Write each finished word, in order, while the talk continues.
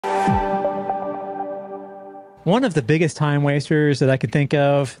one of the biggest time wasters that I could think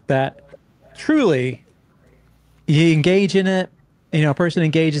of that truly you engage in it, a person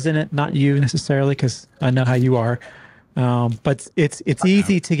engages in it, not you necessarily, because I know how you are. But it's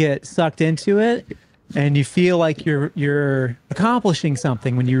easy to get sucked into it, and you feel like you're accomplishing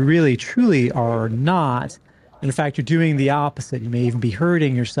something when you really truly are not. And in fact, you're doing the opposite. You may even be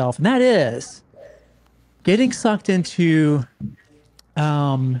hurting yourself, and that is getting sucked into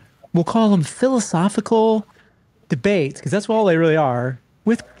we'll call them philosophical debates, because that's what all they really are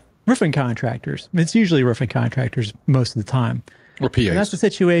with roofing contractors. It's usually roofing contractors most of the time. Or PAs. And that's the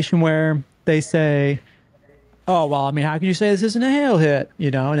situation where they say, oh, well, I mean, how can you say this isn't a hail hit?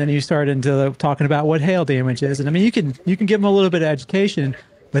 And then you start into talking about what hail damage is. And I mean, you can give them a little bit of education,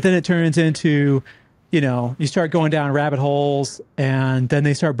 but then it turns into, you start going down rabbit holes, and then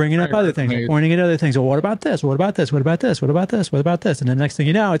they start bringing up other things, pointing at other things. Well, what about this? What about this? What about this? What about this? What about this? And then next thing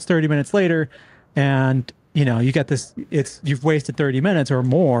you know, it's 30 minutes later, and you got this, you've wasted 30 minutes or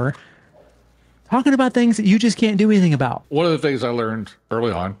more talking about things that you just can't do anything about. One of the things I learned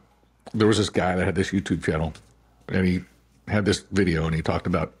early on, there was this guy that had this YouTube channel, and he had this video, and he talked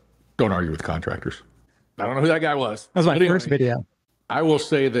about don't argue with contractors. I don't know who that guy was. That was my first video. I will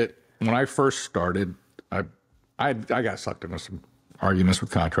say that when I first started, I got sucked into some arguments with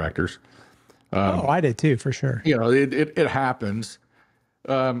contractors. I did too, for sure. It happens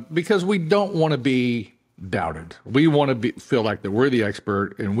because we don't want to be doubted. We want to feel like that we're the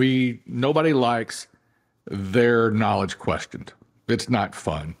expert, and nobody likes their knowledge questioned. It's not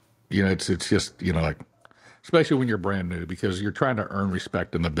fun. It's just, like, especially when you're brand new, because you're trying to earn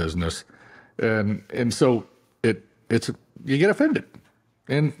respect in the business. And so you get offended.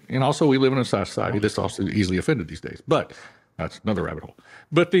 And also we live in a society that's also easily offended these days, but that's another rabbit hole.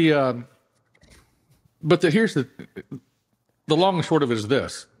 But here's the long and short of it is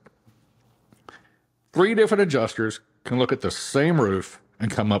this. 3 different adjusters can look at the same roof and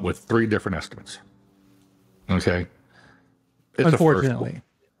come up with 3 different estimates. Okay. Unfortunately.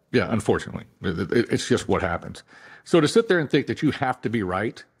 Yeah, unfortunately. It's just what happens. So to sit there and think that you have to be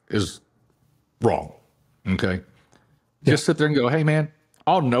right is wrong. Okay. Just sit there and go, hey man,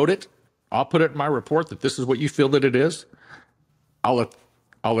 I'll note it. I'll put it in my report that this is what you feel that it is. I'll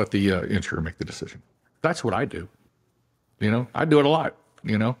let the insurer make the decision. That's what I do. I do it a lot.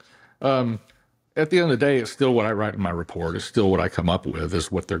 At the end of the day, it's still what I write in my report. It's still what I come up with is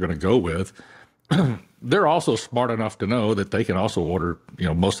what they're going to go with. They're also smart enough to know that they can also order,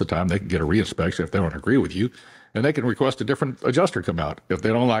 most of the time they can get a reinspection if they don't agree with you, and they can request a different adjuster come out if they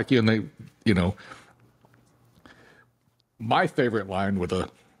don't like you. And they, my favorite line with a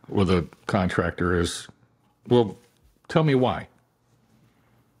contractor is, well, tell me why.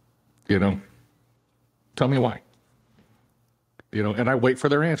 Tell me why. And I wait for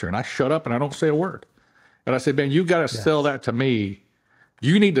their answer, and I shut up and I don't say a word. And I say, man, you got to sell that to me.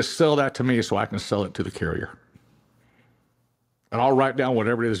 You need to sell that to me so I can sell it to the carrier. And I'll write down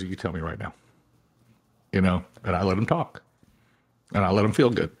whatever it is that you tell me right now. And I let them talk. And I let them feel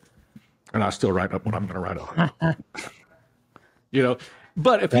good. And I still write up what I'm going to write up.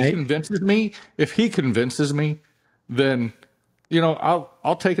 But if he convinces me, then,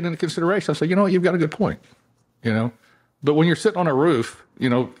 I'll take it into consideration. I'll say, you've got a good point, But when you're sitting on a roof,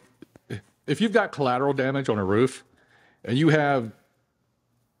 if you've got collateral damage on a roof and you have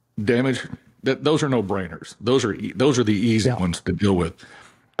damage, those are no brainers. Those are the easy ones to deal with.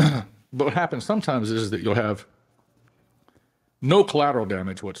 But what happens sometimes is that you'll have no collateral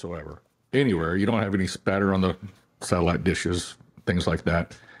damage whatsoever anywhere. You don't have any spatter on the satellite dishes, things like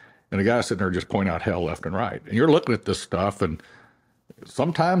that. And the guy's sitting there just pointing out hell left and right. And you're looking at this stuff, and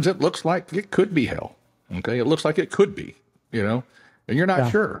sometimes it looks like it could be hell. Okay, it looks like it could be, and you're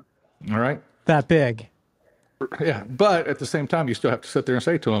not sure. All right, that big. Yeah, but at the same time, you still have to sit there and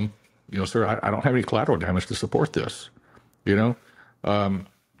say to him, sir, I don't have any collateral damage to support this,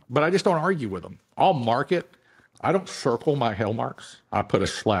 But I just don't argue with them. I'll mark it. I don't circle my hell marks. I put a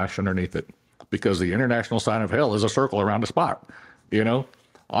slash underneath it because the international sign of hell is a circle around a spot.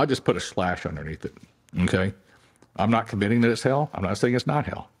 I'll just put a slash underneath it. Okay, I'm not committing that it's hell. I'm not saying it's not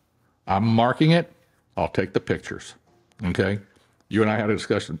hell. I'm marking it. I'll take the pictures. Okay. You and I had a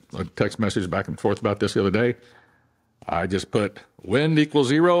discussion, a text message back and forth about this the other day. I just put wind equals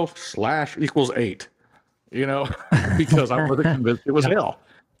 0, slash equals 8, because I wasn't convinced it was hell.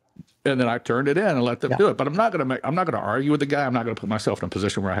 And then I turned it in and let them do it. But I'm not going to argue with the guy. I'm not going to put myself in a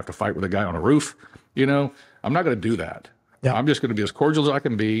position where I have to fight with a guy on a roof. I'm not going to do that. Yeah. I'm just going to be as cordial as I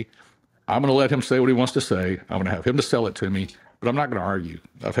can be. I'm going to let him say what he wants to say. I'm going to have him to sell it to me, but I'm not going to argue.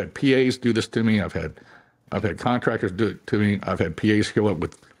 I've had PAs do this to me. I've had contractors do it to me. I've had PAs show up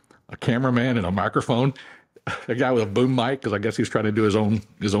with a cameraman and a microphone a guy with a boom mic, because I guess he was trying to do his own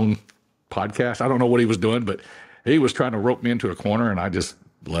podcast. I don't know what he was doing, but he was trying to rope me into a corner, and I just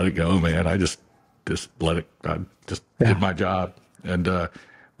let it go, man. I just let it. I just did my job, and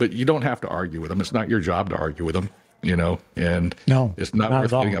but you don't have to argue with them. It's not your job to argue with them, you know. And No, it's not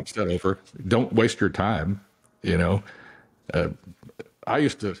worth getting upset over. Don't waste your time, you know. I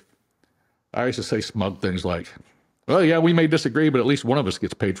used to say smug things like, "Well, yeah, we may disagree, but at least one of us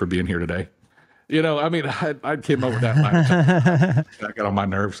gets paid for being here today." You know, I mean, I came up with that line. That got on my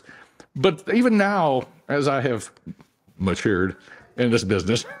nerves. But even now, as I have matured in this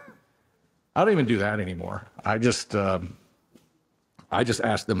business, I don't even do that anymore. I just ask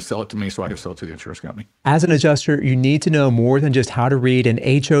them to sell it to me so I can sell it to the insurance company. As an adjuster, you need to know more than just how to read an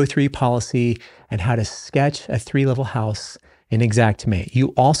HO3 policy and how to sketch a 3-level house in XACTIMATE.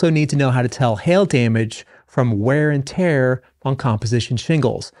 You also need to know how to tell hail damage from wear and tear on composition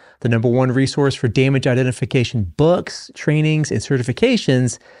shingles. The #1 resource for damage identification books, trainings, and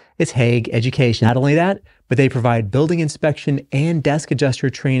certifications is Hague Education. Not only that, but they provide building inspection and desk adjuster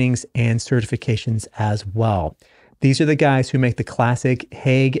trainings and certifications as well. These are the guys who make the classic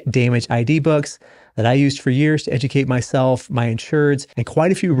Hague Damage ID books that I used for years to educate myself, my insureds, and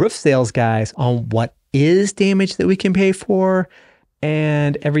quite a few roof sales guys on what is damage that we can pay for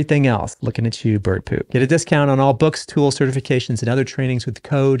and everything else. Looking at you, bird poop. Get a discount on all books, tools, certifications, and other trainings with the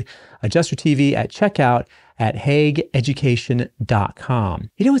code AdjusterTV at checkout at hagueeducation.com.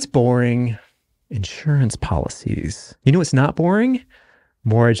 You know what's boring? Insurance policies. You know what's not boring?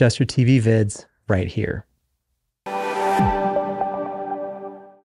 More Adjuster TV vids right here.